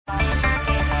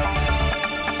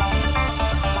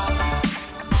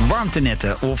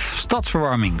Warmtenetten of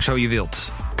stadsverwarming, zo je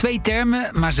wilt. 2 termen,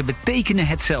 maar ze betekenen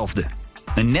hetzelfde.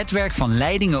 Een netwerk van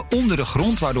leidingen onder de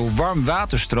grond waardoor warm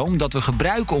water stroomt dat we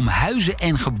gebruiken om huizen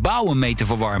en gebouwen mee te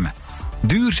verwarmen.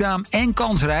 Duurzaam en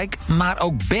kansrijk, maar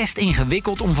ook best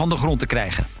ingewikkeld om van de grond te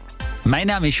krijgen. Mijn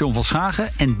naam is John van Schagen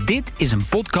en dit is een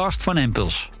podcast van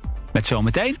Enpuls. Met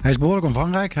zometeen... Hij is behoorlijk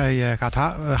omvangrijk. Hij gaat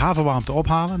havenwarmte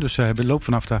ophalen. Dus hij loopt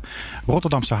vanaf de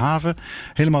Rotterdamse haven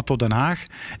helemaal tot Den Haag.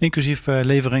 Inclusief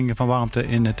levering van warmte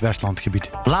in het Westlandgebied.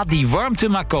 Laat die warmte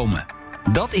maar komen.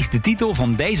 Dat is de titel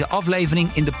van deze aflevering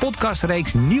in de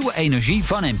podcastreeks Nieuwe Energie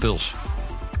van Enpuls.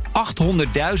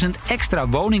 800.000 extra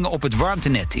woningen op het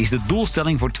warmtenet is de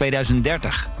doelstelling voor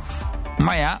 2030.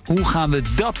 Maar ja, hoe gaan we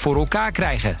dat voor elkaar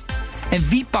krijgen? En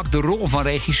wie pakt de rol van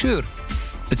regisseur?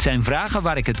 Het zijn vragen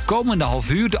waar ik het komende half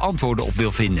uur de antwoorden op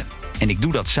wil vinden. En ik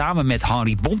doe dat samen met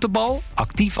Henri Bontebal,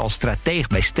 actief als strateeg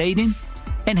bij Stedin,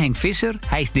 en Henk Visser,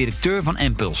 hij is directeur van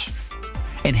Enpuls.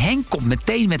 En Henk komt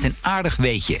meteen met een aardig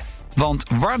weetje. Want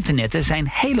warmtenetten zijn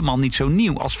helemaal niet zo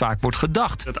nieuw als vaak wordt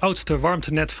gedacht. Het oudste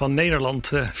warmtenet van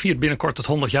Nederland viert binnenkort het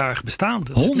 100-jarig bestaan.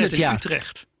 Dat is 100 net in jaar.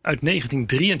 Utrecht. Uit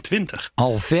 1923.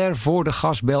 Al ver voor de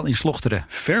gasbel in Slochteren.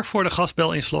 Ver voor de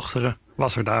gasbel in Slochteren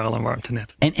was er daar al een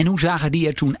warmtenet. En hoe zagen die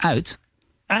er toen uit?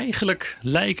 Eigenlijk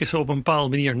lijken ze op een bepaalde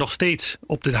manier nog steeds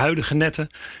op de huidige netten.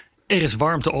 Er is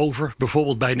warmte over,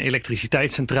 bijvoorbeeld bij een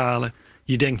elektriciteitscentrale.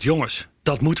 Je denkt, jongens,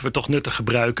 dat moeten we toch nuttig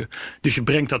gebruiken. Dus je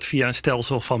brengt dat via een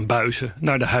stelsel van buizen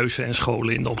naar de huizen en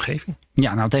scholen in de omgeving.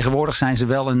 Ja, nou tegenwoordig zijn ze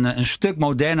wel een stuk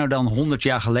moderner dan 100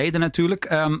 jaar geleden natuurlijk.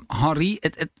 Henri,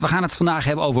 we gaan het vandaag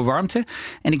hebben over warmte.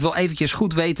 En ik wil eventjes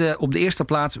goed weten op de eerste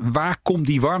plaats, waar komt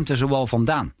die warmte zoal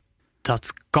vandaan?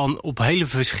 Dat kan op hele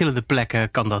verschillende plekken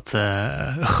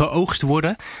geoogst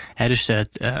worden. Dus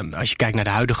als je kijkt naar de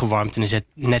huidige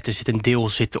warmtenetten zit een deel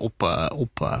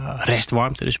op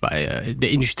restwarmte. Dus bij de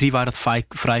industrie waar dat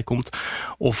vrijkomt.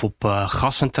 Of op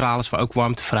gascentrales waar ook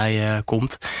warmte vrij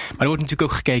komt. Maar er wordt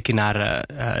natuurlijk ook gekeken naar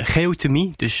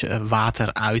geothermie. Dus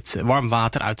warm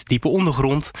water uit de diepe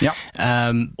ondergrond.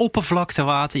 Ja.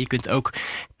 Oppervlaktewater. Je kunt ook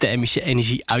thermische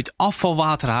energie uit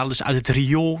afvalwater halen. Dus uit het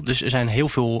riool. Dus er zijn heel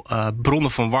veel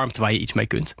bronnen van warmte waar je iets mee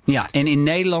kunt. Ja, en in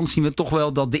Nederland zien we toch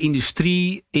wel dat de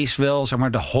industrie is wel, zeg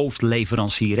maar, de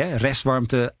hoofdleverancier. Hè?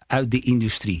 Restwarmte uit de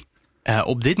industrie.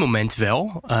 Op dit moment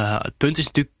wel. Het punt is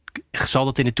natuurlijk, zal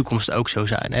dat in de toekomst ook zo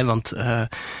zijn. Hè? Want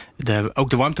ook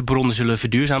de warmtebronnen zullen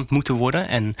verduurzaamd moeten worden.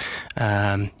 En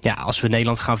als we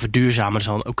Nederland gaan verduurzamen, dan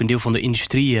zal ook een deel van de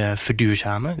industrie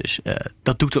verduurzamen. Dus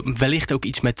dat doet wellicht ook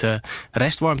iets met de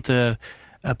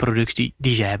restwarmteproductie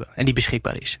die ze hebben en die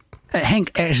beschikbaar is. Henk,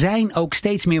 er zijn ook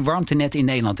steeds meer warmtenetten in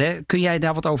Nederland. Hè? Kun jij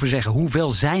daar wat over zeggen? Hoeveel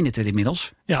zijn het er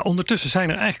inmiddels? Ja, ondertussen zijn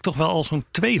er eigenlijk toch wel al zo'n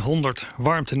 200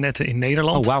 warmtenetten in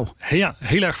Nederland. Oh, wauw. Ja,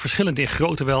 heel erg verschillend in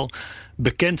grootte wel.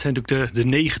 Bekend zijn natuurlijk de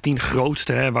 19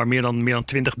 grootste, hè, waar meer dan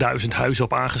 20.000 huizen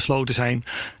op aangesloten zijn.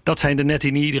 Dat zijn de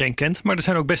netten die iedereen kent. Maar er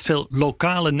zijn ook best veel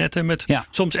lokale netten met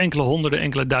soms enkele honderden,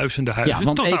 enkele duizenden huizen. Ja,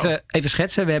 want even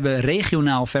schetsen. We hebben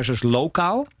regionaal versus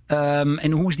lokaal.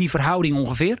 En hoe is die verhouding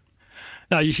ongeveer?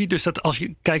 Nou, je ziet dus dat als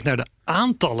je kijkt naar de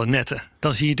aantallen netten,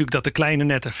 dan zie je natuurlijk dat de kleine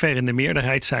netten ver in de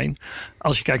meerderheid zijn.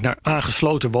 Als je kijkt naar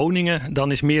aangesloten woningen,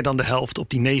 dan is meer dan de helft op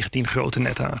die 19 grote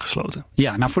netten aangesloten.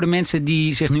 Ja, nou voor de mensen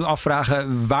die zich nu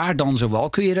afvragen waar dan zoal,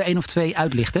 kun je er 1 of 2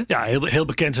 uitlichten? Ja, heel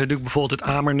bekend zijn natuurlijk bijvoorbeeld het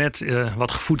Amernet,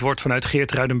 wat gevoed wordt vanuit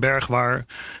Geertruidenberg, waar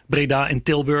Breda en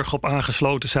Tilburg op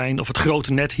aangesloten zijn. Of het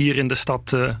grote net hier in de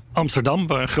stad Amsterdam,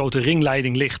 waar een grote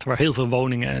ringleiding ligt, waar heel veel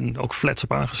woningen en ook flats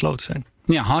op aangesloten zijn.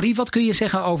 Ja, Henri, wat kun je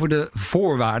zeggen over de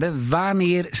voorwaarden?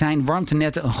 Wanneer zijn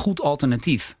warmtenetten een goed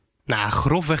alternatief? Nou,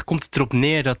 grofweg komt het erop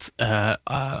neer dat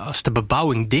als de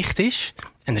bebouwing dicht is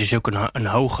en er is ook een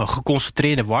hoge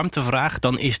geconcentreerde warmtevraag,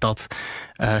 dan is dat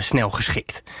snel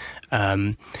geschikt.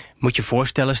 Moet je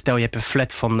voorstellen, stel je hebt een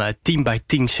flat van 10 bij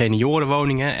 10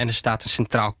 seniorenwoningen en er staat een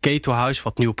centraal ketelhuis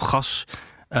wat nu op gas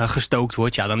gestookt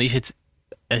wordt. Ja, dan is het,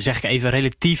 zeg ik even,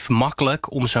 relatief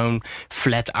makkelijk om zo'n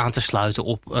flat aan te sluiten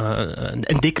op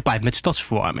een dikke pijp met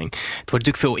stadsverwarming. Het wordt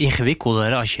natuurlijk veel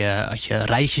ingewikkelder als je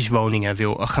rijtjeswoningen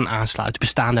wil gaan aansluiten,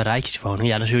 bestaande rijtjeswoningen.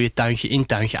 Ja, dan zul je tuintje in,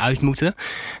 tuintje uit moeten.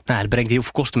 Nou, dat brengt heel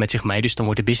veel kosten met zich mee, dus dan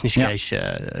wordt de business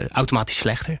case automatisch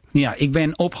slechter. Ja, ik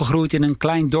ben opgegroeid in een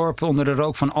klein dorp onder de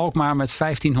rook van Alkmaar met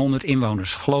 1500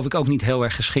 inwoners. Geloof ik ook niet heel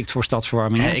erg geschikt voor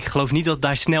stadsverwarming. Ik geloof niet dat het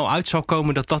daar snel uit zal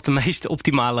komen dat dat de meest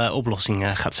optimale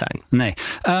oplossing gaat zijn. Nee.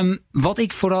 Wat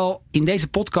ik vooral in deze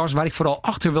podcast, waar ik vooral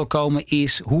achter wil komen,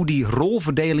 is hoe die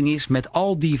rolverdeling is met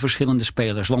al die verschillende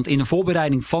spelers. Want in de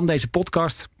voorbereiding van deze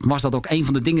podcast was dat ook een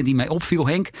van de dingen die mij opviel,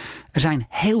 Henk. Er zijn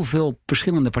heel veel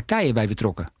verschillende partijen bij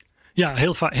betrokken. Ja,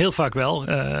 heel vaak wel.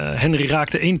 Henry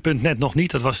raakte 1 punt net nog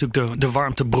niet. Dat was natuurlijk de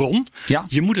warmtebron. Ja.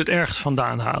 Je moet het ergens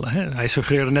vandaan halen. Hè. Hij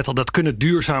suggereerde net al, dat kunnen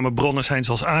duurzame bronnen zijn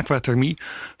zoals aquathermie.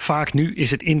 Vaak nu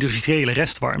is het industriële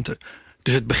restwarmte.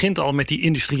 Dus het begint al met die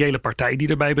industriële partij die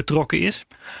erbij betrokken is.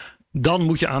 Dan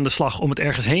moet je aan de slag om het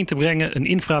ergens heen te brengen. Een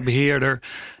infrabeheerder.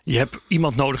 Je hebt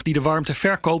iemand nodig die de warmte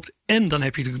verkoopt. En dan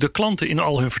heb je natuurlijk de klanten in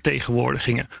al hun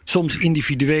vertegenwoordigingen. Soms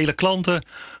individuele klanten.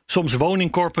 Soms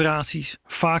woningcorporaties.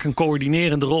 Vaak een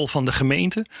coördinerende rol van de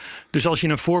gemeente. Dus als je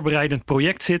in een voorbereidend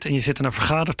project zit en je zit aan een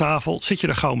vergadertafel, zit je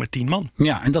er gauw met 10 man.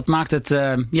 Ja, en dat maakt het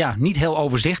niet heel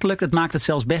overzichtelijk. Het maakt het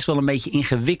zelfs best wel een beetje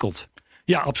ingewikkeld.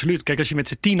 Ja, absoluut. Kijk, als je met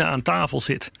z'n 10 aan tafel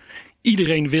zit.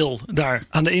 Iedereen wil daar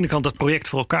aan de ene kant dat project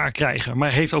voor elkaar krijgen,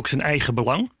 maar heeft ook zijn eigen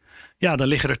belang. Ja, dan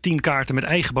liggen er 10 kaarten met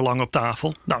eigen belang op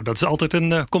tafel. Nou, dat is altijd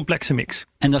een complexe mix.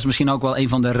 En dat is misschien ook wel een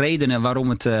van de redenen waarom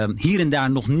het hier en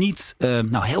daar nog niet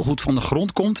heel goed van de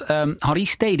grond komt. Harry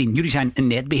Steding, jullie zijn een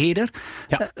netbeheerder.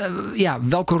 Ja.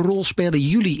 Welke rol spelen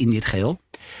jullie in dit geheel?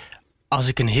 Als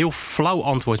ik een heel flauw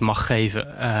antwoord mag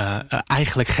geven,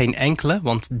 eigenlijk geen enkele.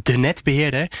 Want de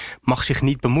netbeheerder mag zich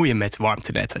niet bemoeien met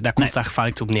warmtenetten. Daar komt het eigenlijk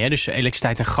vaak op neer. Dus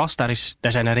elektriciteit en gas, daar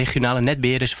zijn er regionale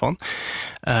netbeheerders van.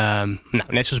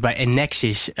 Net zoals bij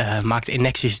Enexis maakt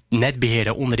Enexis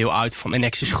netbeheerder onderdeel uit van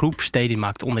Enexis Groep. Steding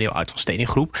maakt onderdeel uit van Steding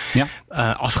Groep.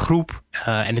 Ja. Als groep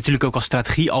en natuurlijk ook als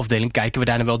strategieafdeling kijken we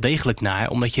daar nou wel degelijk naar.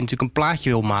 Omdat je natuurlijk een plaatje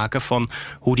wil maken van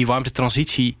hoe die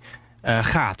warmtetransitie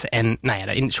gaat. En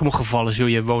in sommige gevallen zul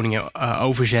je woningen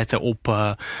overzetten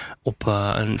op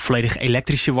een volledig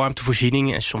elektrische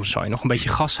warmtevoorziening. En soms zou je nog een beetje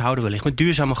gas houden, wellicht met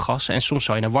duurzame gas. En soms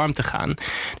zou je naar warmte gaan.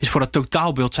 Dus voor dat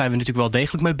totaalbeeld zijn we natuurlijk wel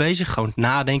degelijk mee bezig. Gewoon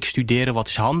nadenken, studeren, wat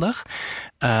is handig.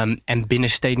 En binnen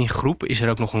Steding Groep is er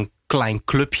ook nog een klein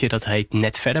clubje, dat heet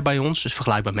Net Verder bij ons. Dus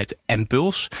vergelijkbaar met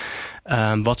Empuls.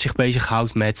 Wat zich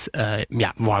bezighoudt met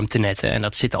warmtenetten. En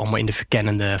dat zit allemaal in de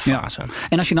verkennende fase. Ja.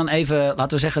 En als je dan even, laten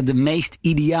we zeggen, de meest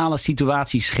ideale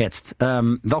situatie schetst.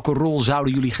 Welke rol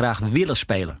zouden jullie graag willen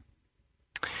spelen?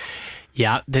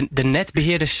 Ja, de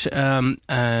netbeheerders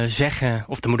zeggen,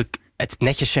 of dan moet ik het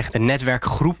netjes zeggen, de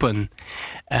netwerkgroepen,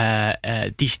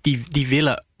 die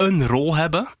willen een rol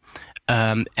hebben.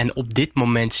 En op dit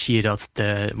moment zie je dat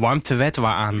de warmtewet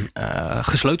waaraan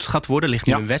gesleuteld gaat worden, ligt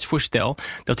nu een wetsvoorstel,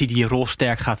 dat die rol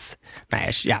sterk gaat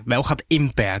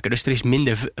inperken. Dus er is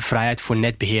minder vrijheid voor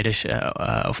netbeheerders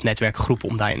of netwerkgroepen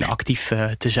om daarin actief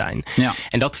te zijn. Ja.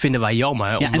 En dat vinden wij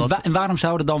jammer. Ja, en waarom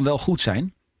zou het dan wel goed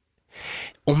zijn?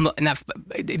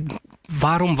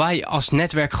 Waarom wij als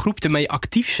netwerkgroep ermee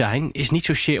actief zijn, is niet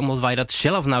zozeer omdat wij dat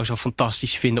zelf nou zo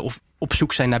fantastisch vinden of op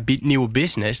zoek zijn naar nieuwe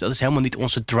business. Dat is helemaal niet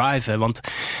onze drive. Want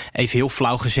even heel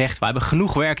flauw gezegd, we hebben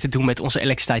genoeg werk te doen met onze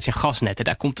elektriciteits- en gasnetten.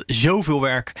 Daar komt zoveel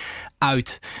werk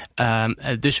uit.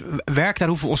 Dus werk, daar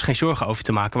hoeven we ons geen zorgen over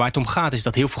te maken. Waar het om gaat is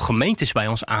dat heel veel gemeentes bij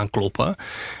ons aankloppen.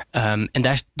 En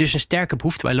daar is dus een sterke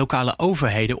behoefte bij lokale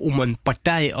overheden om een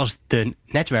partij als de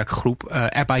netwerkgroep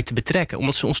erbij te betrekken.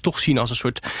 Omdat ze ons toch zien als een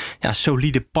soort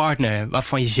solide partner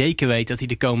waarvan je zeker weet dat hij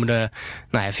de komende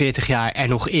 40 jaar er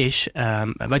nog is.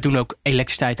 Wij doen ook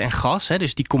elektriciteit en gas.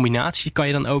 Dus die combinatie kan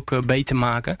je dan ook beter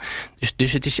maken.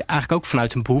 Dus het is eigenlijk ook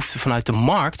vanuit een behoefte vanuit de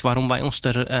markt waarom wij ons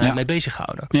er mee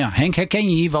bezighouden. Ja, Henk, herken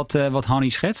je hier wat Hanny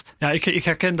schetst? Ja, ik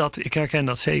herken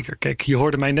dat zeker. Kijk, je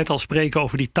hoorde mij net al spreken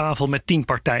over die tafel met 10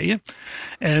 partijen.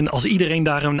 En als iedereen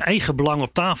daar een eigen belang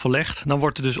op tafel legt, dan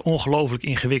wordt het dus ongelooflijk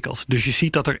ingewikkeld. Dus je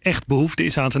ziet dat er echt behoefte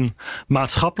is aan een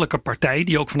maatschappelijke partij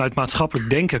die ook vanuit maatschappelijk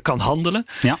denken kan handelen.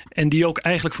 Ja. En die ook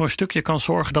eigenlijk voor een stukje kan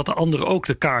zorgen dat de anderen ook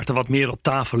de kaarten wat meer op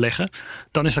tafel leggen.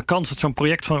 Dan is de kans dat zo'n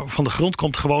project van de grond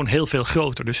komt gewoon heel veel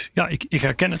groter. Dus ja, ik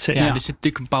herken het zeker. Ja, er zit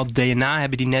natuurlijk een bepaald DNA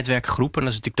hebben die netwerkgroepen. En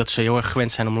dat is natuurlijk dat ze heel erg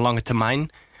gewend zijn om lange termijn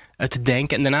te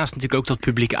denken. En daarnaast natuurlijk ook dat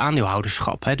publieke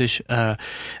aandeelhouderschap. Dus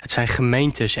het zijn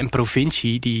gemeentes en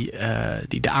provincie die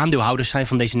de aandeelhouders zijn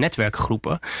van deze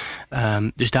netwerkgroepen.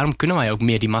 Dus daarom kunnen wij ook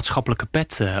meer die maatschappelijke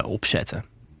pet opzetten.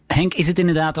 Henk, is het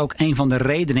inderdaad ook een van de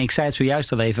redenen, ik zei het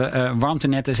zojuist al even,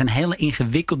 warmtenetten zijn hele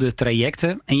ingewikkelde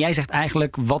trajecten. En jij zegt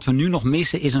eigenlijk, wat we nu nog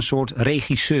missen is een soort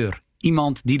regisseur.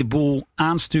 Iemand die de boel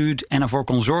aanstuurt en ervoor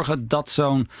kan zorgen dat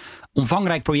zo'n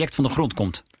omvangrijk project van de grond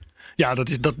komt. Ja,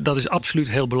 dat is absoluut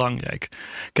heel belangrijk.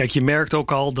 Kijk, je merkt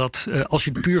ook al dat als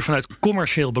je het puur vanuit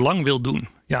commercieel belang wil doen,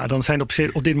 ja, dan zijn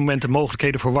op dit moment de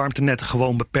mogelijkheden voor warmtenetten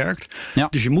gewoon beperkt. Ja.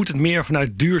 Dus je moet het meer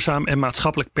vanuit duurzaam en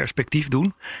maatschappelijk perspectief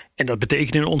doen. En dat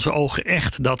betekent in onze ogen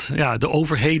echt dat de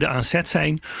overheden aan zet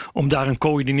zijn om daar een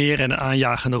coördineren en een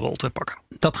aanjagende rol te pakken.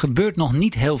 Dat gebeurt nog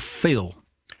niet heel veel.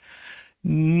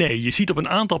 Nee, je ziet op een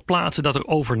aantal plaatsen dat er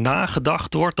over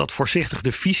nagedacht wordt. Dat voorzichtig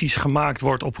de visies gemaakt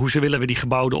wordt op hoe ze willen we die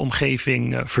gebouwde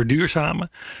omgeving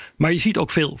verduurzamen. Maar je ziet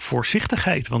ook veel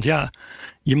voorzichtigheid. Want ja,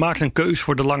 je maakt een keus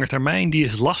voor de lange termijn. Die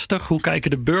is lastig. Hoe kijken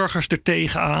de burgers er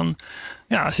tegenaan?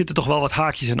 Ja, er zitten toch wel wat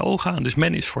haakjes en ogen aan. Dus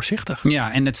men is voorzichtig.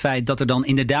 Ja, en het feit dat er dan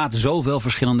inderdaad zoveel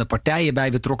verschillende partijen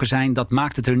bij betrokken zijn, dat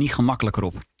maakt het er niet gemakkelijker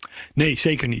op. Nee,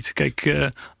 zeker niet.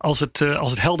 Kijk, als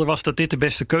het helder was dat dit de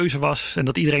beste keuze was en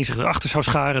dat iedereen zich erachter zou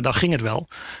scharen, dan ging het wel.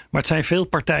 Maar het zijn veel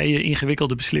partijen,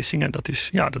 ingewikkelde beslissingen. Dat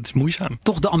is moeizaam.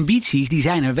 Toch, de ambities, die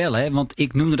zijn er wel, hè? Want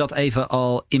ik noemde dat even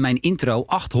al in mijn intro.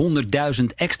 800.000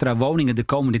 extra woningen de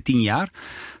komende 10 jaar.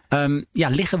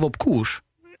 Liggen we op koers?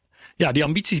 Ja, die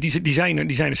ambities die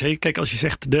zijn er zeker. Kijk, als je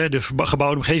zegt de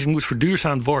gebouwde omgeving moet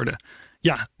verduurzaamd worden.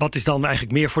 Ja, wat is dan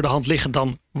eigenlijk meer voor de hand liggend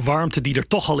dan warmte die er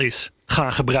toch al is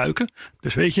gaan gebruiken?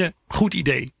 Dus weet je, goed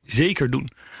idee. Zeker doen.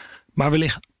 Maar we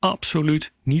liggen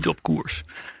absoluut niet op koers.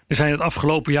 Er zijn het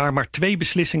afgelopen jaar maar 2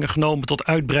 beslissingen genomen tot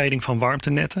uitbreiding van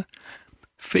warmtenetten.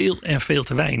 Veel en veel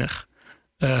te weinig.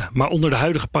 Maar onder de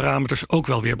huidige parameters ook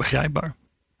wel weer begrijpbaar.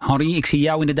 Henri, ik zie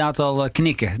jou inderdaad al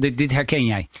knikken. Dit herken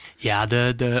jij. Ja,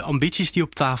 de ambities die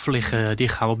op tafel liggen, die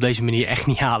gaan we op deze manier echt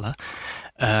niet halen.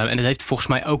 En dat heeft volgens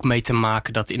mij ook mee te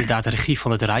maken dat inderdaad de regie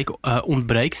van het Rijk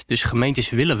ontbreekt. Dus gemeentes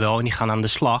willen wel en die gaan aan de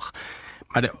slag.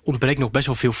 Maar er ontbreekt nog best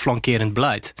wel veel flankerend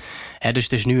beleid. Dus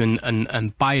er is nu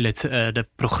een pilot, het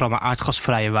programma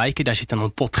Aardgasvrije Wijken. Daar zit dan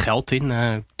een pot geld in.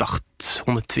 Ik dacht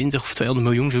 120 of 200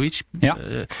 miljoen, zoiets. Ja.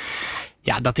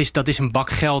 Ja, dat is een bak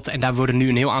geld en daar worden nu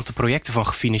een heel aantal projecten van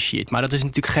gefinancierd. Maar dat is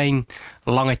natuurlijk geen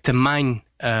lange termijn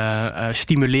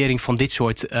stimulering van dit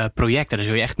soort projecten. Dan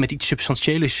zul je echt met iets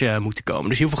substantieels moeten komen.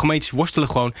 Dus heel veel gemeentes worstelen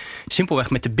gewoon simpelweg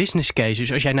met de business case.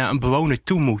 Dus als jij naar een bewoner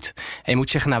toe moet en je moet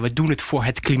zeggen, nou, we doen het voor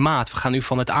het klimaat. We gaan u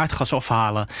van het aardgas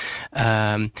afhalen.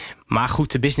 Maar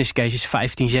goed, de business case is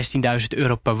 15.000, 16.000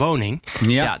 euro per woning.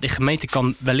 Ja, de gemeente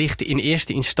kan wellicht in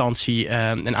eerste instantie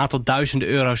een aantal duizenden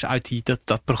euro's uit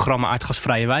dat programma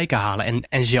Aardgasvrije Wijken halen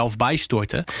en zelf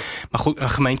bijstorten. Maar goed, een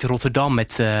gemeente Rotterdam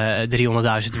met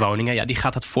 300.000 woningen, ja, die gaat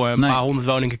dat voor een paar 100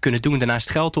 woningen kunnen doen. Daarnaast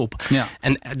geld op. Ja.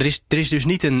 En er is dus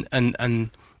niet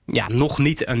nog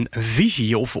niet een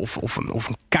visie of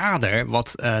een kader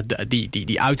wat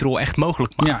die uitrol echt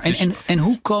mogelijk maakt. Ja, en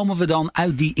hoe komen we dan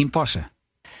uit die impasse?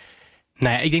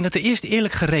 Nou ja, ik denk dat er eerst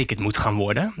eerlijk gerekend moet gaan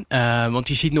worden. Want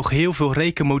je ziet nog heel veel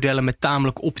rekenmodellen met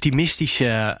tamelijk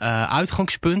optimistische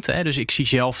uitgangspunten. Hè. Dus ik zie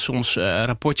zelf soms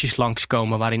rapportjes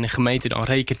langskomen waarin de gemeente dan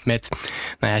rekent met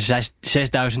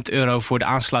 6.000 euro voor de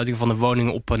aansluiting van de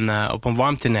woningen op een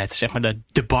warmtenet. Zeg maar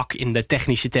de bak in de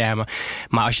technische termen.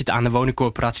 Maar als je het aan de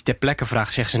woningcorporatie ter plekke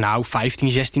vraagt, zeggen ze nou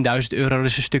 15.000, 16.000 euro, dat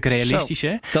is een stuk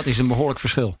realistischer. Dat is een behoorlijk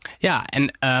verschil. Ja,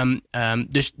 en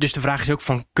dus de vraag is ook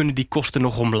van, kunnen die kosten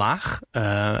nog omlaag?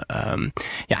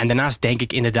 En daarnaast denk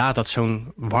ik inderdaad dat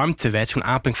zo'n warmtewet, zo'n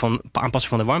aanpassing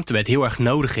van de warmtewet heel erg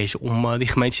nodig is om die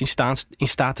gemeentes in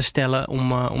staat te stellen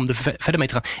om er verder mee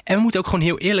te gaan. En we moeten ook gewoon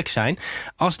heel eerlijk zijn,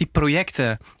 als die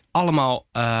projecten allemaal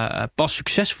pas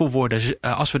succesvol worden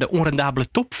als we de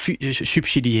onrendabele top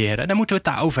subsidiëren, dan moeten we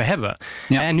het daarover hebben.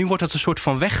 Ja. En nu wordt dat een soort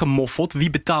van weggemoffeld. Wie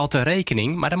betaalt de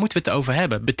rekening? Maar daar moeten we het over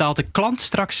hebben. Betaalt de klant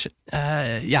straks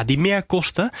die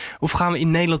meerkosten? Of gaan we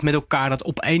in Nederland met elkaar dat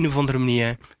op een of andere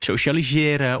manier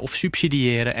socialiseren of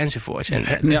subsidiëren enzovoorts?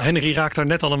 Henry raakt daar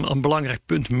net al een belangrijk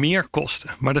punt, meerkosten.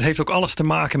 Maar dat heeft ook alles te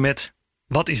maken met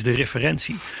wat is de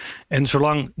referentie? En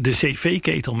zolang de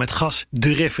cv-ketel met gas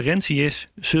de referentie is,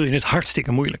 zul je het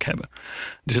hartstikke moeilijk hebben.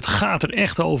 Dus het gaat er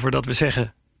echt over dat we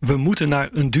zeggen, we moeten naar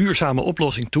een duurzame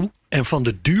oplossing toe. En van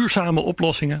de duurzame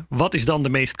oplossingen, wat is dan de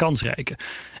meest kansrijke?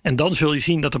 En dan zul je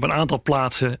zien dat op een aantal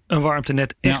plaatsen een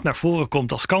warmtenet echt naar voren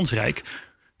komt als kansrijk.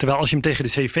 Terwijl als je hem tegen de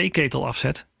cv-ketel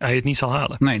afzet, hij het niet zal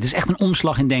halen. Nee, het is echt een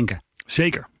omslag in denken.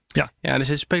 Zeker, ja. Ja, dus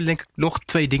er spelen denk ik nog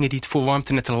 2 dingen die het voor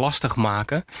warmtenetten lastig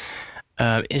maken.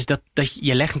 Is dat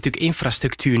je legt natuurlijk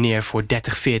infrastructuur neer voor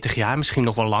 30, 40 jaar, misschien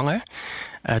nog wel langer.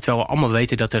 Terwijl we allemaal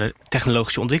weten dat er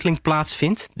technologische ontwikkeling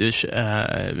plaatsvindt. Dus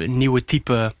nieuwe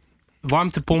type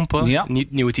warmtepompen,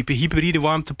 nieuwe type hybride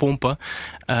warmtepompen.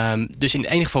 Dus in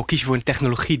enig geval kies je voor een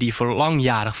technologie die je voor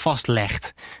langjarig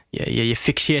vastlegt. Je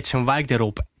fixeert zo'n wijk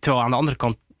daarop. Terwijl aan de andere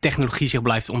kant technologie zich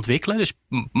blijft ontwikkelen. Dus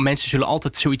mensen zullen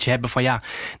altijd zoiets hebben van net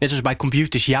zoals bij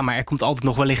computers, maar er komt altijd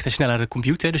nog wellicht een snellere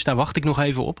computer, dus daar wacht ik nog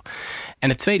even op. En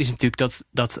het tweede is natuurlijk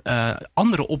dat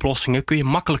andere oplossingen kun je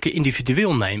makkelijker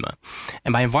individueel nemen.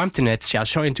 En bij een warmtenet zou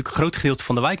je natuurlijk een groot gedeelte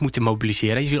van de wijk moeten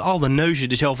mobiliseren. Je zult al de neuzen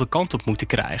dezelfde kant op moeten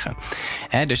krijgen.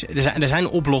 Dus er zijn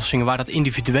oplossingen waar dat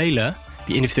individuele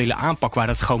die individuele aanpak waar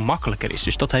dat gewoon makkelijker is.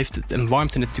 Dus dat heeft een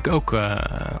warmtenet natuurlijk ook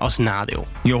als nadeel.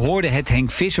 Je hoorde het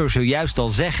Henk Visser zojuist al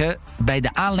zeggen. Bij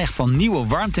de aanleg van nieuwe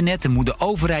warmtenetten moet de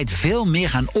overheid veel meer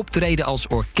gaan optreden als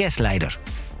orkestleider.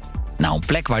 Nou, een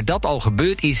plek waar dat al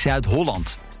gebeurt is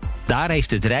Zuid-Holland. Daar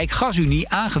heeft het Rijk GasUnie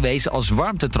aangewezen als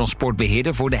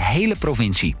warmtetransportbeheerder voor de hele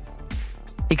provincie.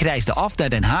 Ik reisde af naar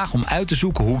Den Haag om uit te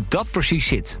zoeken hoe dat precies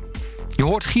zit. Je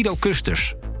hoort Guido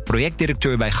Kusters,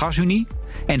 projectdirecteur bij GasUnie,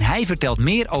 en hij vertelt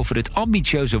meer over het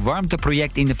ambitieuze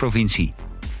warmteproject in de provincie.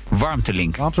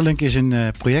 Warmtelink. Warmtelink is een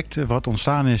project wat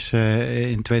ontstaan is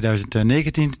in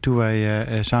 2019... toen wij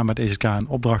samen met EZK een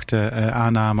opdracht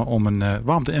aannamen om een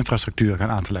warmteinfrastructuur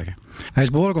aan te leggen. Hij is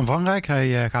behoorlijk omvangrijk.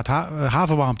 Hij gaat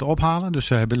havenwarmte ophalen. Dus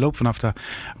hij loopt vanaf de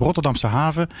Rotterdamse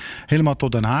haven helemaal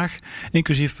tot Den Haag.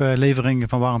 Inclusief levering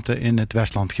van warmte in het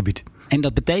Westlandgebied. En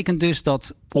dat betekent dus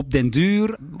dat op den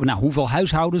duur, hoeveel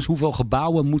huishoudens, hoeveel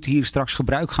gebouwen moeten hier straks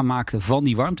gebruik gaan maken van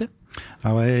die warmte?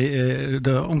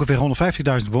 Nou, ongeveer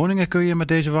 150.000 woningen kun je met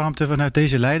deze warmte vanuit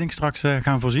deze leiding straks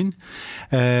gaan voorzien.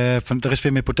 Er is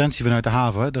veel meer potentie vanuit de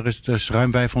haven. Er is dus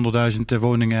ruim 500.000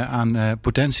 woningen aan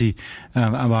potentie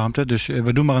aan warmte. Dus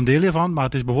we doen maar een deel hiervan, maar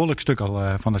het is een behoorlijk stuk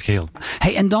al van het geheel.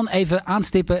 Hey, en dan even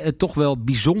aanstippen het toch wel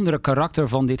bijzondere karakter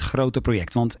van dit grote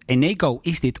project. Want Eneco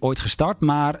is dit ooit gestart,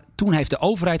 maar toen heeft de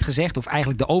overheid gezegd, of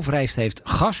eigenlijk de overheid heeft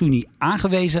GasUnie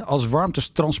aangewezen als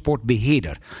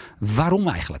warmtetransportbeheerder. Waarom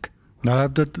eigenlijk?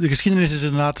 Nou, de geschiedenis is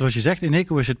inderdaad, zoals je zegt,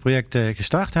 Eneco is het project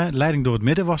gestart. Leiding door het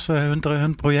midden was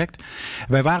hun project.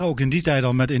 Wij waren ook in die tijd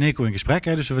al met Eneco in gesprek.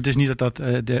 Dus het is niet dat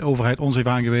de overheid ons heeft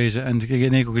aangewezen en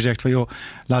Eneco gezegd van joh,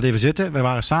 laat even zitten. Wij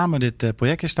waren samen dit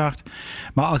project gestart.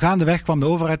 Maar al gaandeweg kwam de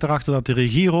overheid erachter dat de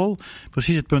regierol,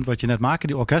 precies het punt wat je net maakte,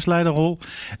 die orkestleiderrol,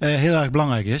 heel erg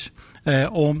belangrijk is.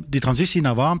 Om die transitie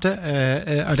naar warmte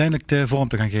uiteindelijk de vorm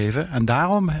te gaan geven. En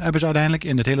daarom hebben ze uiteindelijk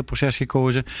in het hele proces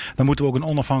gekozen, dan moeten we ook een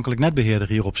onafhankelijk netbeheerder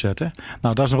hierop zetten.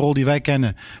 Nou, dat is een rol die wij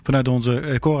kennen vanuit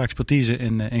onze core expertise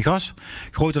in gas.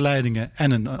 Grote leidingen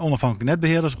en een onafhankelijk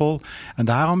netbeheerdersrol. En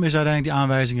daarom is uiteindelijk die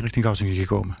aanwijzing richting GasUnie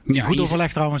gekomen. Ja, goed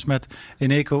overleg trouwens met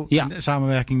Eneco in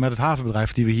samenwerking met het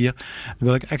havenbedrijf die we hier,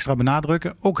 wil ik extra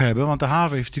benadrukken, ook hebben. Want de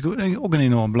haven heeft natuurlijk ook een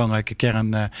enorm belangrijke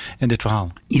kern in dit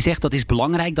verhaal. Je zegt dat is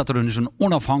belangrijk, dat er dus een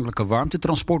onafhankelijke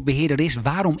warmtetransportbeheerder is.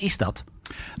 Waarom is dat?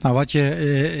 Nou, wat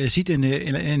je ziet in de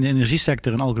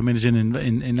energiesector in algemene zin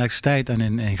in elektriciteit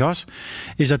en in gas,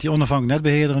 is dat die onafhankelijk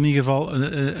netbeheerder in ieder geval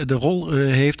de rol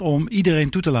heeft om iedereen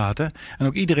toe te laten en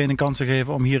ook iedereen een kans te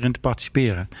geven om hierin te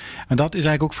participeren. En dat is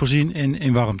eigenlijk ook voorzien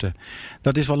in warmte.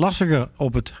 Dat is wat lastiger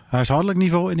op het huishoudelijk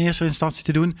niveau in eerste instantie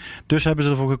te doen. Dus hebben ze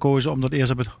ervoor gekozen om dat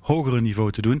eerst op het hogere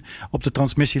niveau te doen, op de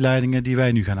transmissieleidingen die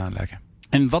wij nu gaan aanleggen.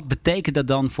 En wat betekent dat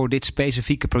dan voor dit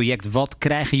specifieke project? Wat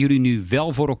krijgen jullie nu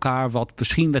wel voor elkaar wat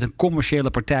misschien met een commerciële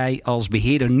partij als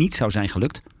beheerder niet zou zijn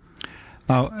gelukt?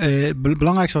 Nou, het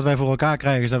belangrijkste wat wij voor elkaar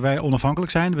krijgen is dat wij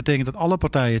onafhankelijk zijn. Dat betekent dat alle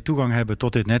partijen toegang hebben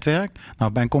tot dit netwerk.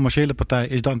 Nou, bij een commerciële partij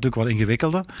is dat natuurlijk wat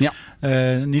ingewikkelder. Ja.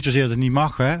 Niet zozeer dat het niet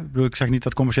mag. Hè. Ik zeg niet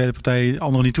dat commerciële partijen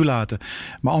anderen niet toelaten.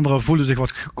 Maar anderen voelen zich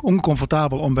wat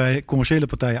oncomfortabel om bij commerciële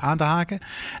partijen aan te haken.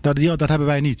 Dat hebben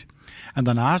wij niet. En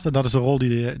daarnaast, en dat is de rol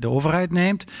die de overheid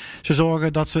neemt, ze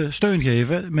zorgen dat ze steun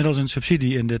geven middels een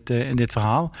subsidie in dit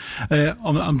verhaal.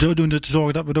 Om zodoende te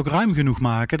zorgen dat we het ook ruim genoeg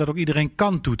maken, dat ook iedereen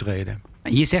kan toetreden.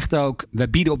 Je zegt ook, we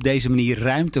bieden op deze manier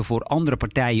ruimte voor andere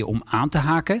partijen om aan te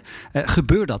haken.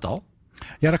 Gebeurt dat al?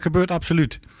 Ja, dat gebeurt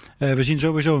absoluut. We zien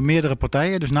sowieso meerdere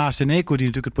partijen. Dus naast Eneco, die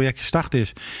natuurlijk het project gestart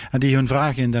is en die hun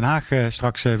vragen in Den Haag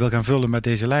straks wil gaan vullen met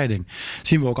deze leiding,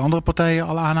 zien we ook andere partijen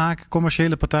al aanhaken,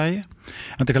 commerciële partijen.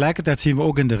 En tegelijkertijd zien we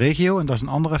ook in de regio, en dat is een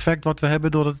ander effect wat we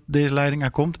hebben doordat deze leiding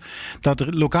er komt, dat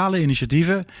er lokale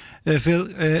initiatieven veel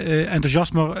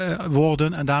enthousiasmer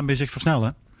worden en daarmee zich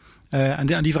versnellen.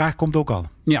 En die vraag komt ook al.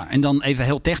 Ja, en dan even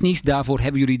heel technisch. Daarvoor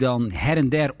hebben jullie dan her en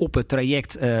der op het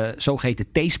traject zogeheten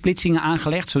T-splitsingen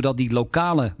aangelegd, zodat die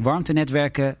lokale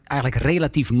warmtenetwerken eigenlijk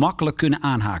relatief makkelijk kunnen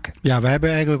aanhaken. Ja, we hebben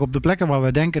eigenlijk op de plekken waar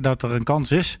we denken dat er een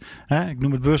kans is, ik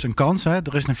noem het bewust een kans.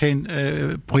 Er is nog geen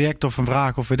project of een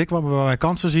vraag of weet ik wat, maar waar wij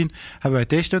kansen zien, hebben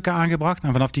wij T-stukken aangebracht.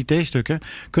 En vanaf die T-stukken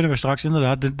kunnen we straks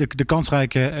inderdaad de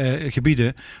kansrijke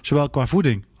gebieden, zowel qua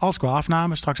voeding als qua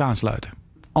afname, straks aansluiten.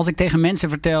 Als ik tegen mensen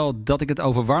vertel dat ik het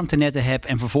over warmtenetten heb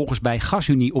en vervolgens bij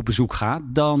GasUnie op bezoek ga,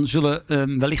 dan zullen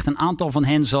wellicht een aantal van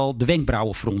hen zal de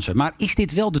wenkbrauwen fronsen. Maar is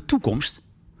dit wel de toekomst?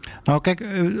 Nou kijk,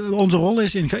 onze rol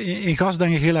is in gas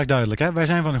denk ik heel erg duidelijk. Hè? Wij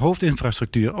zijn van de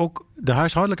hoofdinfrastructuur. Ook de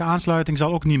huishoudelijke aansluiting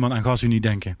zal ook niemand aan GasUnie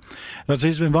denken. Dat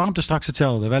is in warmte straks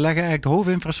hetzelfde. Wij leggen eigenlijk de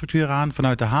hoofdinfrastructuur aan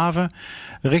vanuit de haven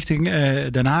richting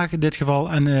Den Haag in dit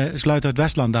geval en sluiten het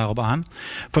Westland daarop aan.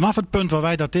 Vanaf het punt waar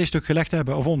wij dat T-stuk gelegd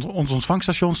hebben of ons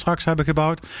ontvangstation straks hebben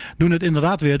gebouwd, doen het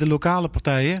inderdaad weer de lokale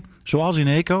partijen zoals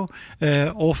Eneco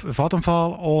of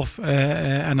Vattenfall of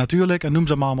en natuurlijk, en noem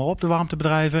ze maar op, de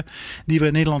warmtebedrijven die we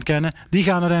in Nederland kennen, die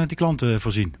gaan uiteindelijk die klanten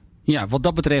voorzien. Ja, wat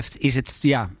dat betreft is het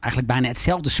eigenlijk bijna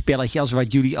hetzelfde spelletje als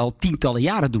wat jullie al tientallen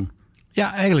jaren doen.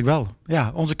 Ja, eigenlijk wel.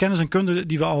 Ja, onze kennis en kunde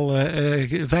die we al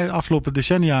de afgelopen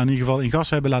decennia in ieder geval in gas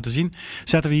hebben laten zien,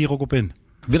 zetten we hier ook op in.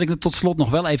 Wil ik tot slot nog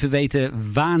wel even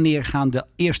weten, wanneer gaan de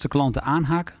eerste klanten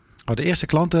aanhaken? De eerste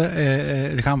klanten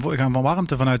gaan van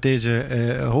warmte vanuit deze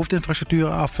hoofdinfrastructuur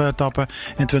aftappen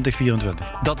in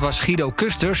 2024. Dat was Guido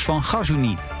Kusters van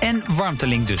GasUnie en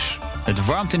Warmtelink dus. Het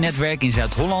warmtenetwerk in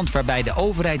Zuid-Holland waarbij de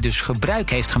overheid dus gebruik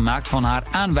heeft gemaakt van haar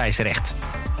aanwijsrecht.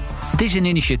 Het is een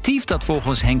initiatief dat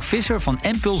volgens Henk Visser van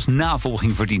Enpuls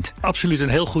navolging verdient. Absoluut een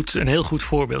heel goed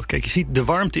voorbeeld. Kijk, je ziet, de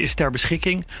warmte is ter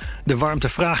beschikking. De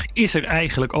warmtevraag is er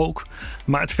eigenlijk ook.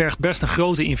 Maar het vergt best een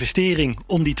grote investering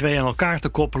om die twee aan elkaar te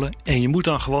koppelen. En je moet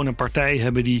dan gewoon een partij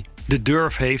hebben die de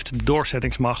durf heeft, de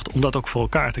doorzettingsmacht, om dat ook voor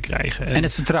elkaar te krijgen. En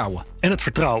het vertrouwen. En het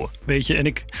vertrouwen, weet je. En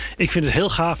ik vind het heel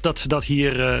gaaf dat ze dat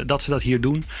hier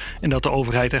doen. En dat de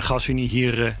overheid en GasUnie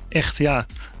hier echt,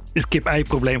 het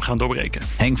kip-ei-probleem gaan doorbreken.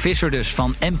 Henk Visser dus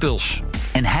van Enpuls.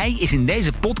 En hij is in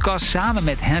deze podcast samen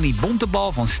met Henry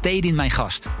Bontebal van Stedin mijn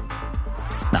gast.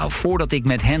 Nou, voordat ik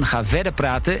met hen ga verder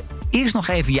praten, eerst nog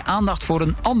even je aandacht voor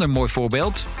een ander mooi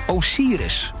voorbeeld,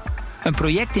 Osiris. Een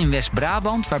project in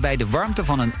West-Brabant waarbij de warmte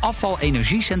van een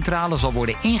afvalenergiecentrale zal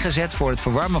worden ingezet voor het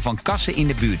verwarmen van kassen in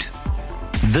de buurt.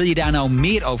 Wil je daar nou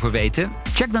meer over weten?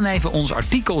 Check dan even ons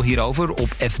artikel hierover op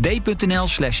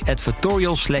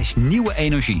fd.nl/advertorial/nieuwe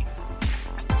energie.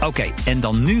 Oké, en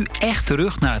dan nu echt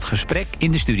terug naar het gesprek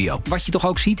in de studio. Wat je toch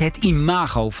ook ziet, het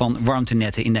imago van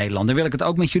warmtenetten in Nederland. Daar wil ik het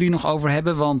ook met jullie nog over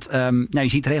hebben. Want je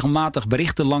ziet regelmatig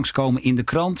berichten langskomen in de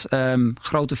krant.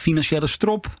 Grote financiële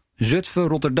strop. Zutphen,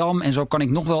 Rotterdam en zo kan ik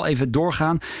nog wel even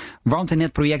doorgaan.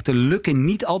 Warmtenetprojecten lukken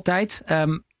niet altijd.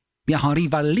 Henry,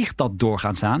 waar ligt dat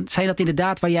doorgaans aan? Zijn dat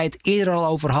inderdaad waar jij het eerder al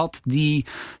over had, die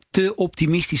te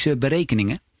optimistische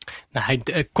berekeningen? Nou,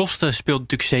 kosten speelt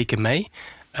natuurlijk zeker mee.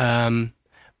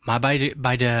 Maar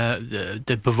bij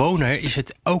de bewoner is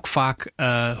het ook vaak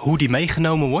hoe die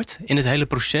meegenomen wordt in het hele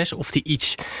proces. Of die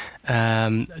iets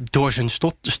door zijn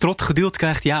strot geduwd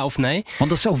krijgt, ja of nee.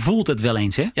 Want zo voelt het wel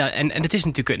eens, hè? Ja, en het is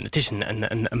natuurlijk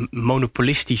een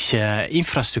monopolistische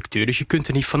infrastructuur. Dus je kunt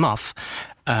er niet vanaf.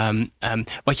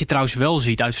 Wat je trouwens wel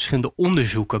ziet uit verschillende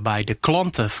onderzoeken bij de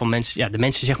klanten van mensen, de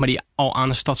mensen zeg maar die al aan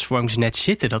een stadsverwarmingsnet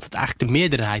zitten, dat het eigenlijk de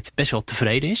meerderheid best wel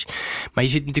tevreden is. Maar je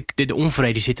ziet natuurlijk, de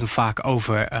onvrede zit hem vaak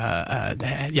over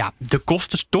de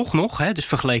kosten toch nog, hè, dus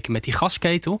vergeleken met die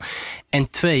gasketel. En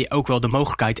 2, ook wel de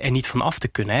mogelijkheid er niet van af te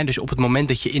kunnen. Hè. Dus op het moment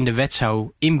dat je in de wet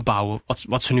zou inbouwen,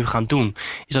 wat ze nu gaan doen,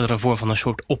 is dat er een vorm van een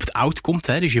soort opt-out komt.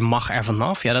 Hè, dus je mag er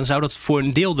vanaf. Ja, dan zou dat voor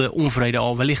een deel de onvrede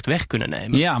al wellicht weg kunnen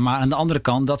nemen. Ja, maar aan de andere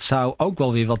kant, dat zou ook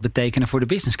wel weer wat betekenen voor de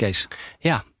business case.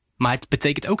 Ja, maar het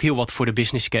betekent ook heel wat voor de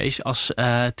business case als 20%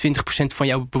 van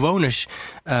jouw bewoners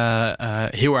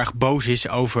heel erg boos is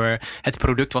over het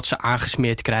product wat ze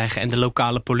aangesmeerd krijgen en de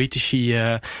lokale politici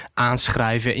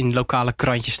aanschrijven, in lokale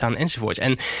krantjes staan enzovoorts.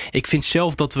 En ik vind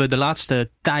zelf dat we de laatste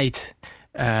tijd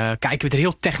kijken we er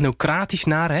heel technocratisch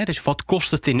naar. Hè? Dus wat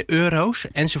kost het in euro's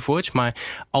enzovoorts. Maar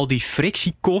al die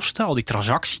frictiekosten, al die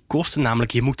transactiekosten,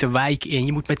 namelijk je moet de wijk in,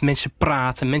 je moet met mensen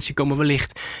praten, mensen komen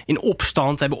wellicht in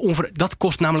opstand, dat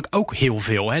kost namelijk ook heel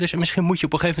veel. Hè? Dus misschien moet je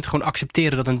op een gegeven moment gewoon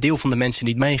accepteren dat een deel van de mensen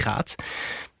niet meegaat.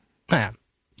 Nou ja.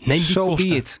 Neem die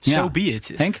kosten. So be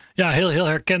it. Henk? Ja, heel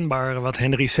herkenbaar wat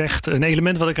Henry zegt. Een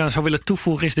element wat ik aan zou willen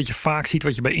toevoegen is dat je vaak ziet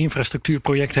wat je bij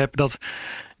infrastructuurprojecten hebt, dat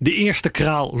de eerste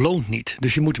kraal loont niet.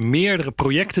 Dus je moet meerdere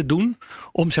projecten doen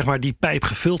om zeg maar die pijp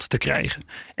gevuld te krijgen.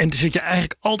 En dan zit je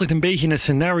eigenlijk altijd een beetje in een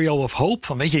scenario of hope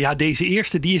van, weet je, deze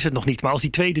eerste die is het nog niet. Maar als die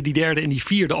tweede, die derde en die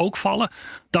vierde ook vallen,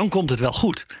 dan komt het wel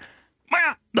goed. Maar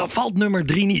ja, dan valt nummer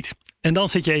 3 niet. En dan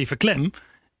zit je even klem.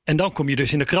 En dan kom je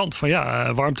dus in de krant van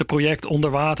warmteproject onder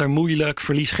water, moeilijk,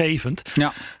 verliesgevend.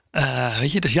 Ja.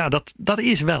 Weet je, dus dat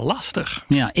is wel lastig.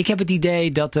 Ja, ik heb het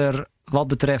idee dat er wat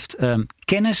betreft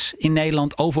kennis in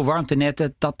Nederland over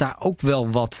warmtenetten, dat daar ook wel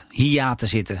wat hiaten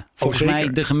zitten. Volgens mij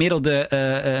de gemiddelde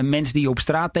mens die je op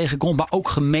straat tegenkomt, maar ook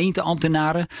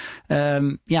gemeenteambtenaren.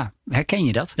 Herken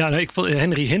je dat? Ja,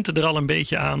 Henry hintte er al een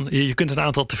beetje aan. Je kunt een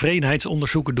aantal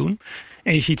tevredenheidsonderzoeken doen.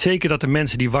 En je ziet zeker dat de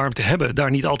mensen die warmte hebben daar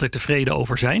niet altijd tevreden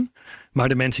over zijn. Maar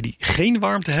de mensen die geen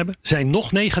warmte hebben, zijn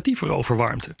nog negatiever over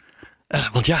warmte.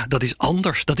 Want ja, dat is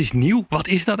anders, dat is nieuw. Wat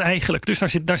is dat eigenlijk? Dus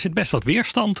daar zit best wat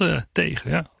weerstand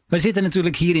tegen. Ja. We zitten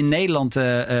natuurlijk hier in Nederland,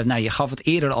 je gaf het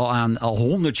eerder al aan, al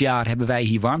 100 jaar hebben wij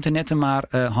hier warmtenetten. Maar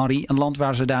Henri, een land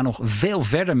waar ze daar nog veel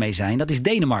verder mee zijn, dat is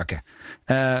Denemarken.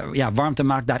 Warmte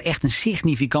maakt daar echt een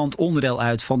significant onderdeel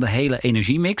uit van de hele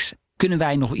energiemix. Kunnen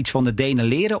wij nog iets van de Denen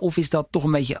leren of is dat toch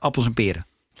een beetje appels en peren?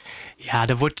 Ja,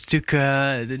 er wordt natuurlijk.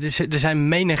 Er zijn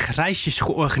menig reisjes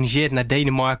georganiseerd naar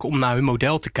Denemarken om naar hun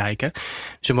model te kijken.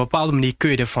 Dus op een bepaalde manier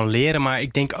kun je ervan leren. Maar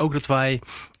ik denk ook dat wij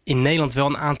in Nederland wel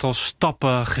een aantal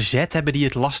stappen gezet hebben die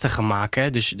het lastiger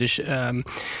maken. Dus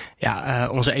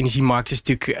onze energiemarkt is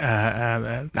natuurlijk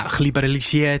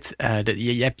geliberaliseerd.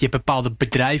 Je hebt bepaalde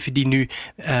bedrijven die nu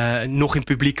nog in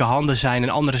publieke handen zijn en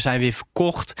andere zijn weer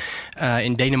verkocht.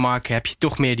 In Denemarken heb je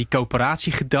toch meer die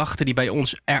coöperatiegedachte die bij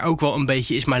ons er ook wel een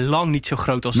beetje is, maar lang niet zo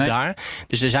groot als daar.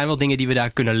 Dus er zijn wel dingen die we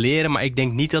daar kunnen leren, maar ik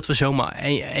denk niet dat we zomaar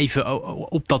even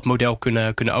op dat model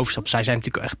kunnen overstappen. Zij zijn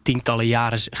natuurlijk echt tientallen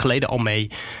jaren geleden al mee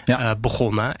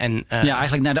begonnen. En,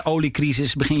 eigenlijk na de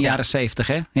oliecrisis begin jaren 70,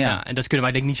 hè? Ja, en dat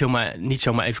kunnen wij denk ik niet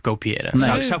zomaar even kopiëren.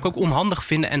 Nee. Zou ik ook onhandig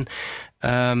vinden. En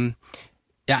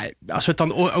als we het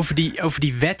dan over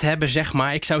die wet hebben, zeg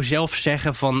maar. Ik zou zelf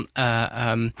zeggen van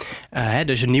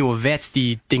dus een nieuwe wet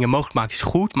die dingen mogelijk maakt is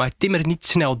goed, maar timmer het niet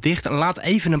snel dicht en laat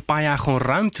even een paar jaar gewoon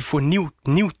ruimte voor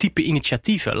nieuw type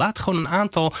initiatieven. Laat gewoon een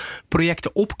aantal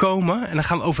projecten opkomen en dan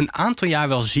gaan we over een aantal jaar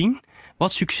wel zien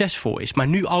wat succesvol is. Maar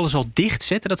nu alles al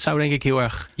dichtzetten, dat zou denk ik heel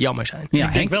erg jammer zijn. Ja,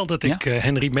 ik denk wel dat ik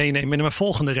Henry meeneem met mijn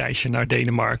volgende reisje naar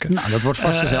Denemarken. Nou, dat wordt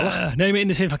vast gezellig. Nee, maar in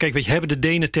de zin van, kijk, hebben de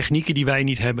Denen technieken die wij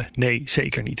niet hebben? Nee,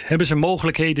 zeker niet. Hebben ze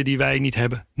mogelijkheden die wij niet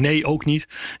hebben? Nee, ook niet.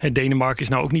 Denemarken is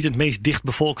nou ook niet het meest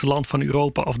dichtbevolkte land van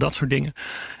Europa of dat soort dingen.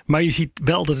 Maar je ziet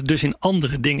wel dat het dus in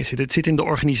andere dingen zit. Het zit in de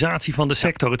organisatie van de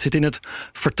sector. Het zit in het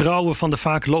vertrouwen van de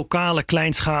vaak lokale,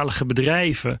 kleinschalige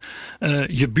bedrijven.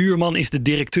 Je buurman is de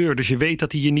directeur, dus je weet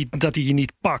dat hij je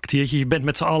niet pakt. Je bent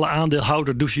met z'n allen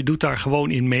aandeelhouder, dus je doet daar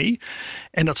gewoon in mee.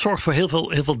 En dat zorgt voor heel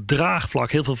veel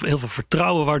draagvlak, heel veel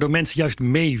vertrouwen, waardoor mensen juist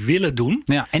mee willen doen.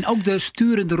 Ja, en ook de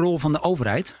sturende rol van de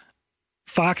overheid.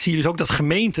 Vaak zie je dus ook dat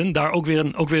gemeenten daar ook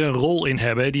weer een rol in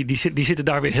hebben. Die zitten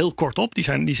daar weer heel kort op.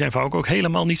 Die zijn vaak ook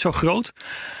helemaal niet zo groot.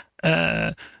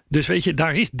 Dus weet je,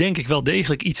 daar is denk ik wel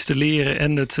degelijk iets te leren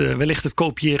en wellicht het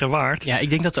kopiëren waard. Ja, ik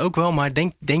denk dat ook wel, maar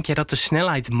denk jij dat de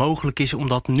snelheid mogelijk is om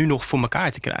dat nu nog voor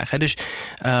elkaar te krijgen? Dus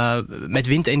met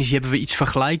windenergie hebben we iets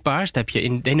vergelijkbaars. Dat heb je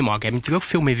in Denemarken heb je natuurlijk ook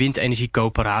veel meer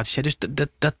windenergiecoöperaties. Dus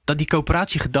die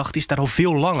coöperatiegedachte is daar al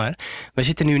veel langer. Wij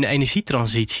zitten nu in een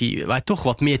energietransitie waar toch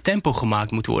wat meer tempo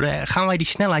gemaakt moet worden. Gaan wij die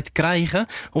snelheid krijgen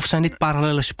of zijn dit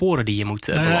parallele sporen die je moet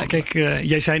bewandelen? Kijk,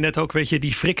 jij zei net ook, weet je,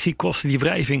 die frictiekosten, die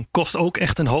wrijving kost ook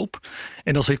echt een hoop.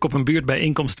 En als ik op een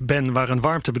buurtbijeenkomst ben waar een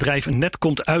warmtebedrijf een net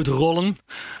komt uitrollen,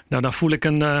 nou, dan voel ik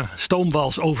een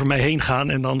stoomwals over mij heen gaan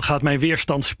en dan gaat mijn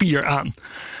weerstandsspier aan.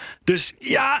 Dus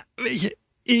ja, weet je,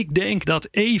 ik denk dat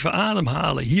even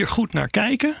ademhalen, hier goed naar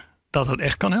kijken, dat het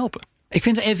echt kan helpen. Ik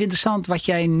vind het even interessant wat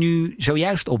jij nu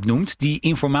zojuist opnoemt. Die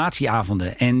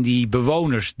informatieavonden en die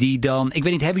bewoners die dan... Ik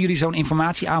weet niet, hebben jullie zo'n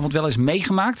informatieavond wel eens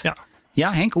meegemaakt? Ja.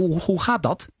 Ja, Henk, hoe gaat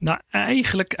dat? Nou,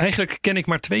 eigenlijk ken ik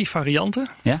maar 2 varianten.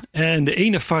 Ja? En de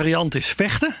ene variant is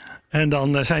vechten. En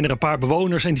dan zijn er een paar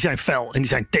bewoners en die zijn fel en die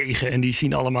zijn tegen. En die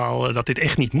zien allemaal dat dit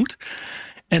echt niet moet.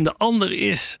 En de andere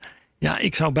is, ja,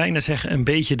 ik zou bijna zeggen een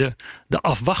beetje de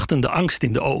afwachtende angst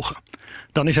in de ogen.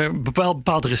 Dan is er een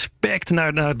bepaald respect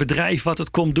naar het bedrijf wat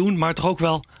het komt doen. Maar toch ook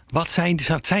wel, wat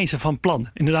zijn ze van plan?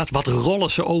 Inderdaad, wat rollen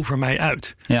ze over mij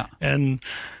uit? Ja. En...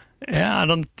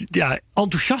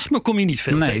 enthousiasme kom je niet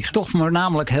veel tegen. Toch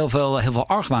voornamelijk heel veel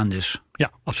argwaan dus.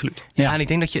 Ja, absoluut. Ja, en ik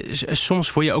denk dat je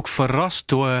soms word je ook verrast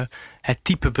door het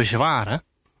type bezwaren.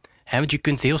 Want je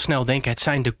kunt heel snel denken, het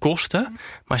zijn de kosten.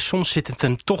 Maar soms zit het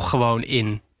er toch gewoon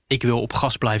in. Ik wil op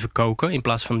gas blijven koken in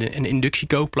plaats van een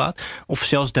inductiekookplaat. Of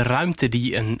zelfs de ruimte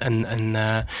die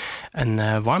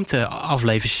een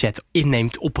warmteafleverset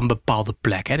inneemt op een bepaalde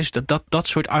plek. Dus dat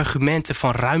soort argumenten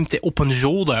van ruimte op een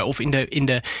zolder of in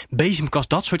de bezemkast,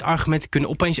 dat soort argumenten kunnen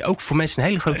opeens ook voor mensen een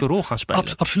hele grote rol gaan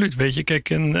spelen. Absoluut, weet je. Kijk,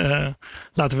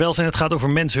 laten we wel zijn, het gaat over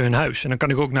mensen hun huis. En dan kan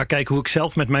ik ook naar kijken hoe ik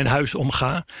zelf met mijn huis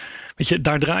omga. Weet je,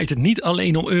 daar draait het niet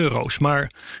alleen om euro's,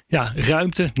 maar ja,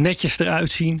 ruimte, netjes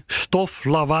eruit zien, stof,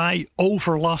 lawaai. lawaai,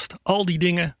 overlast, al die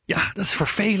dingen. Ja, dat is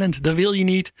vervelend, dat wil je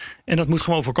niet. En dat moet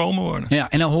gewoon voorkomen worden. Ja,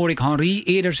 en dan hoor ik Henri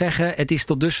eerder zeggen, het is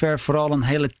tot dusver vooral een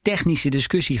hele technische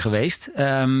discussie geweest.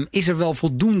 Is er wel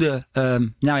voldoende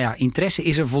interesse,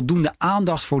 is er voldoende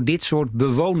aandacht voor dit soort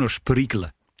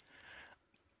bewonersperikelen?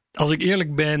 Als ik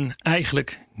eerlijk ben,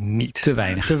 eigenlijk niet. Te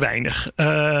weinig.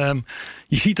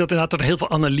 Je ziet dat inderdaad er heel veel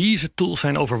analyse-tools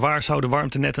zijn over waar zouden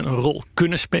warmtenetten een rol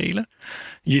kunnen spelen.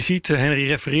 Je ziet, Henry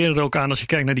refereerde er ook aan, als je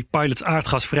kijkt naar die pilots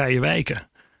aardgasvrije wijken,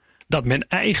 dat men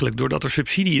eigenlijk, doordat er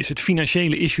subsidie is, het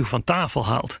financiële issue van tafel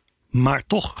haalt. Maar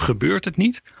toch gebeurt het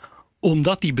niet,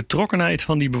 omdat die betrokkenheid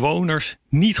van die bewoners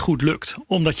niet goed lukt.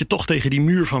 Omdat je toch tegen die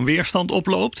muur van weerstand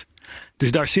oploopt.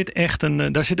 Dus daar zit echt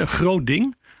een groot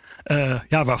ding.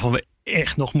 Waarvan we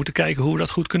echt nog moeten kijken hoe we dat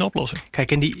goed kunnen oplossen.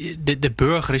 Kijk, en de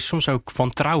burger is soms ook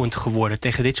wantrouwend geworden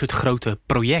tegen dit soort grote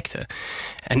projecten.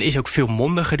 En is ook veel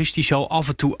mondiger, dus die zal af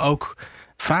en toe ook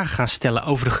vragen gaan stellen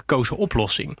over de gekozen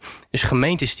oplossing. Dus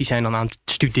gemeentes die zijn dan aan het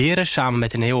studeren samen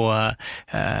met een heel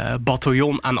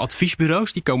bataljon aan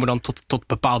adviesbureaus. Die komen dan tot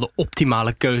bepaalde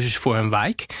optimale keuzes voor hun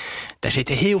wijk. Daar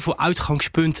zitten heel veel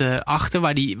uitgangspunten achter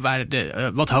waar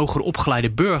de wat hoger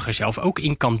opgeleide burger zelf ook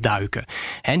in kan duiken.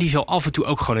 En die zal af en toe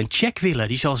ook gewoon een check willen.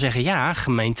 Die zal zeggen, ja,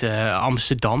 gemeente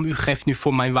Amsterdam, u geeft nu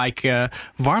voor mijn wijk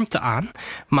warmte aan.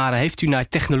 Maar heeft u naar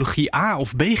technologie A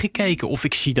of B gekeken? Of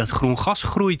ik zie dat groen gas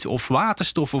groeit of waterstof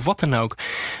of wat dan ook.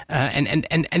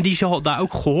 En die zal daar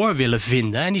ook gehoor willen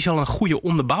vinden. En die zal een goede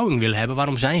onderbouwing willen hebben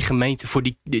waarom zijn gemeente voor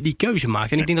die keuze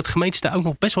maakt. En ik denk dat gemeentes daar ook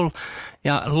nog best wel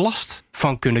last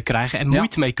van kunnen krijgen en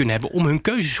moeite mee kunnen hebben om hun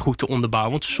keuzes goed te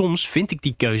onderbouwen. Want soms vind ik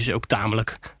die keuzes ook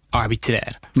tamelijk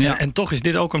arbitrair. Ja. En toch is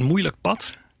dit ook een moeilijk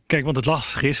pad. Kijk, want het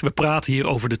lastige is, we praten hier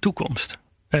over de toekomst.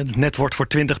 Het net wordt voor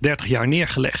 20, 30 jaar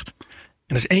neergelegd. En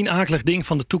dat is één akelig ding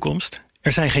van de toekomst.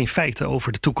 Er zijn geen feiten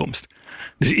over de toekomst.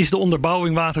 Dus is de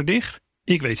onderbouwing waterdicht?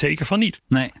 Ik weet zeker van niet.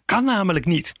 Nee. Kan namelijk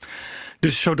niet.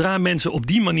 Dus zodra mensen op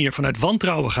die manier vanuit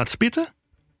wantrouwen gaat spitten,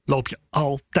 loop je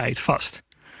altijd vast.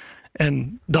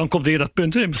 En dan komt weer dat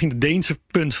punt, misschien het Deense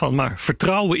punt van, maar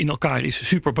vertrouwen in elkaar is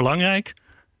superbelangrijk.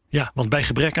 Ja, want bij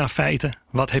gebrek aan feiten,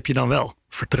 wat heb je dan wel?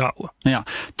 Vertrouwen. Ja,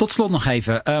 tot slot nog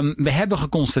even. We hebben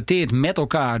geconstateerd met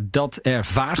elkaar dat er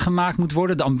vaart gemaakt moet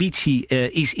worden. De ambitie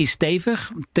is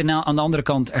stevig. Aan de andere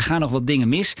kant, er gaan nog wat dingen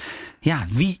mis. Ja,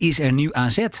 wie is er nu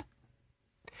aan zet?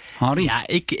 Henri? Ja,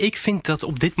 ik vind dat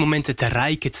op dit moment het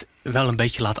Rijk het wel een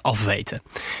beetje laat afweten.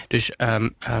 Dus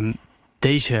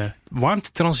deze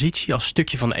warmtetransitie als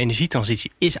stukje van de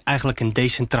energietransitie is eigenlijk een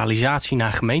decentralisatie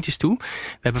naar gemeentes toe.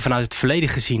 We hebben vanuit het verleden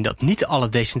gezien dat niet alle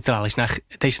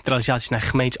decentralisaties naar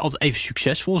gemeentes altijd even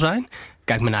succesvol zijn.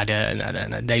 Kijk maar naar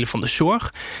de delen van de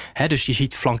zorg. Dus je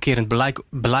ziet flankerend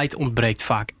beleid ontbreekt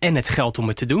vaak en het geld om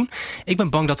het te doen. Ik ben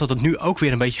bang dat dat nu ook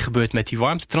weer een beetje gebeurt met die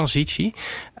warmtetransitie.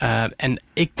 En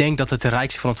ik denk dat het de Rijk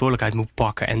zijn verantwoordelijkheid moet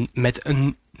pakken en met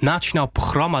een nationaal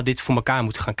programma dit voor elkaar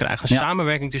moeten gaan krijgen. Een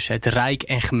samenwerking tussen het Rijk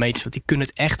en gemeentes. Want die kunnen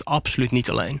het echt absoluut niet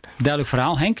alleen. Duidelijk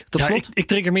verhaal. Henk, tot slot. Ik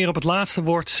trigger meer op het laatste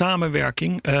woord,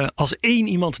 samenwerking. Als één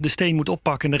iemand de steen moet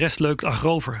oppakken en de rest leukt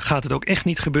achterover, gaat het ook echt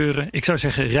niet gebeuren. Ik zou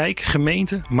zeggen Rijk,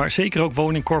 gemeente, maar zeker ook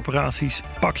woningcorporaties.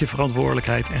 Pak je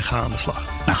verantwoordelijkheid en ga aan de slag.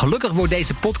 Nou, gelukkig wordt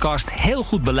deze podcast heel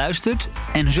goed beluisterd.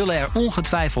 En zullen er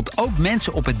ongetwijfeld ook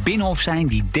mensen op het Binnenhof zijn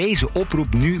die deze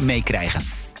oproep nu meekrijgen.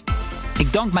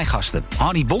 Ik dank mijn gasten,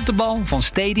 Henri Bontebal van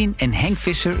Stedin en Henk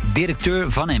Visser,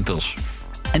 directeur van Enpuls.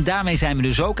 En daarmee zijn we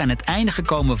dus ook aan het einde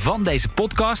gekomen van deze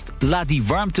podcast. Laat die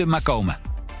warmte maar komen.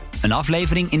 Een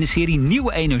aflevering in de serie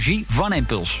Nieuwe Energie van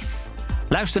Enpuls.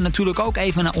 Luister natuurlijk ook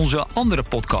even naar onze andere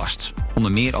podcasts.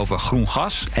 Onder meer over groen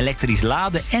gas, elektrisch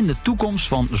laden en de toekomst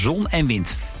van zon en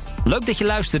wind. Leuk dat je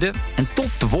luisterde en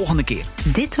tot de volgende keer.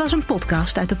 Dit was een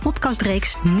podcast uit de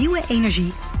podcastreeks Nieuwe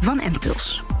Energie van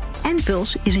Enpuls.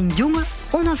 Enpuls is een jonge,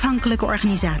 onafhankelijke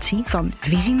organisatie van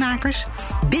visiemakers,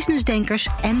 businessdenkers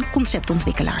en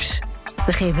conceptontwikkelaars.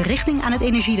 We geven richting aan het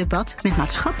energiedebat met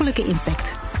maatschappelijke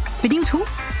impact. Benieuwd hoe?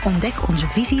 Ontdek onze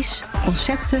visies,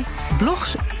 concepten,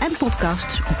 blogs en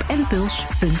podcasts op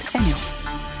enpuls.nl.